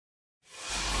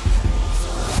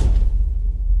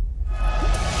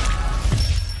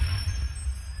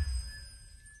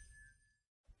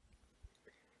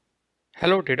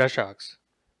Hello Data Sharks.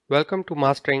 Welcome to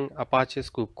Mastering Apache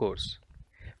Sqoop course.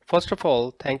 First of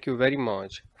all, thank you very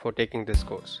much for taking this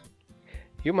course.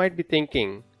 You might be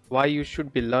thinking why you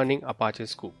should be learning Apache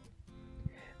Sqoop.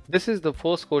 This is the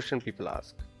first question people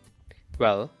ask.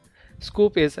 Well,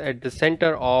 Sqoop is at the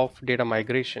center of data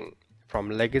migration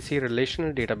from legacy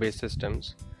relational database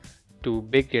systems to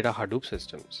big data Hadoop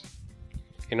systems.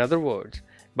 In other words,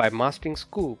 by mastering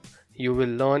Sqoop, you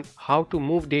will learn how to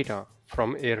move data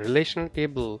from a relational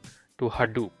table to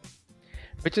Hadoop,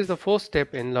 which is the first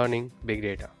step in learning big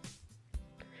data.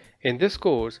 In this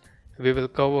course, we will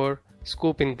cover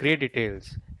Sqoop in great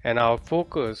details, and our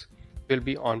focus will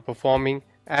be on performing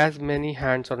as many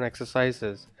hands-on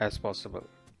exercises as possible.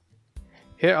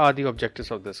 Here are the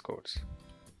objectives of this course.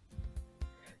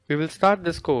 We will start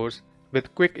this course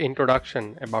with quick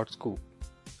introduction about Sqoop,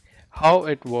 how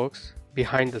it works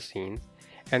behind the scenes,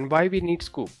 and why we need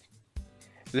Sqoop.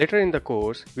 Later in the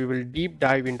course, we will deep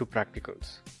dive into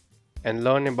practicals and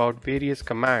learn about various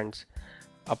commands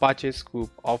Apache Sqoop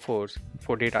offers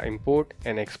for data import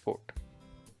and export.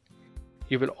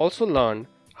 You will also learn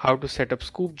how to set up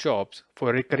Sqoop jobs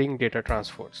for recurring data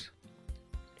transfers.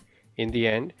 In the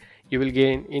end, you will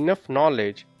gain enough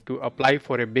knowledge to apply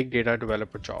for a big data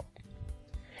developer job.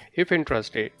 If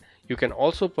interested, you can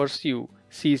also pursue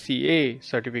CCA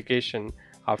certification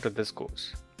after this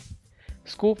course.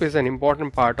 Sqoop is an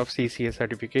important part of CCA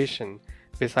certification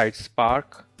besides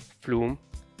Spark, Flume,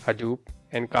 Hadoop,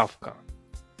 and Kafka.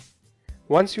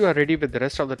 Once you are ready with the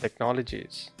rest of the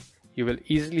technologies, you will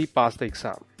easily pass the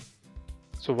exam.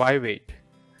 So why wait?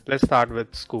 Let's start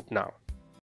with Sqoop now.